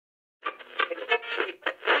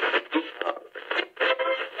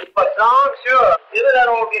that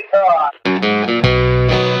old guitar.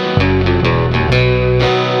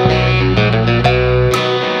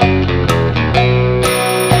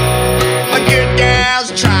 A good gal's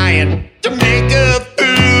trying to make a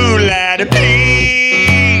fool out of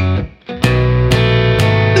me.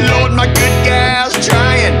 Lord, my good gal's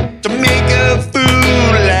trying to make a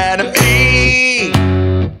fool out of me.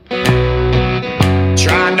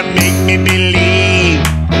 Trying to make me believe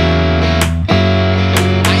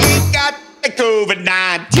I ain't got the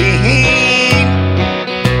COVID-19.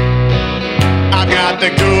 I got the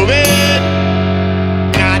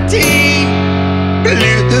COVID-19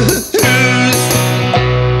 blues.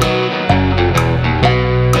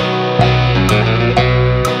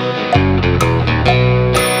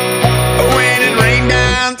 When it rained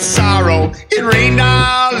down sorrow, it rained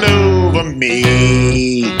all over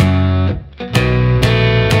me.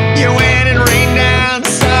 Yeah, when it rained down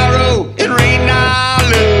sorrow, it rained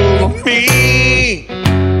all over me.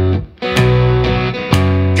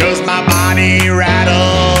 'Cause my body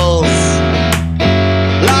rattles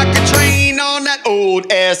like a train on that old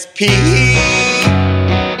SP.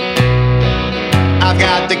 I've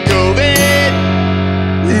got the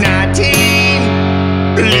COVID-19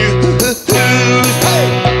 blues. Hey!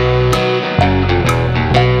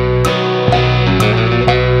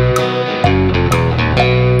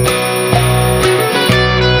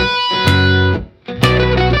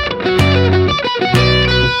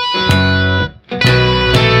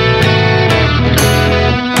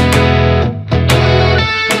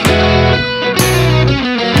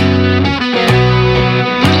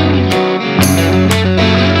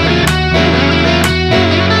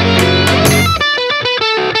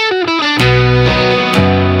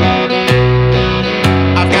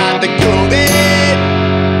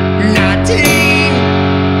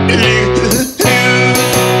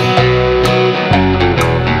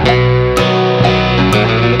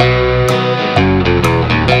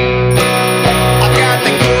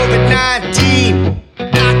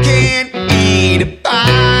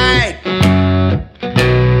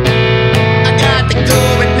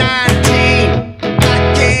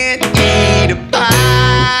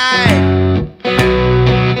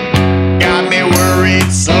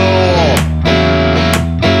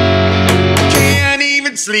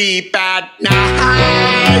 Sleep at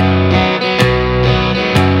night.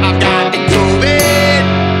 I've got the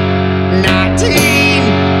COVID-19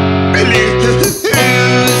 blues.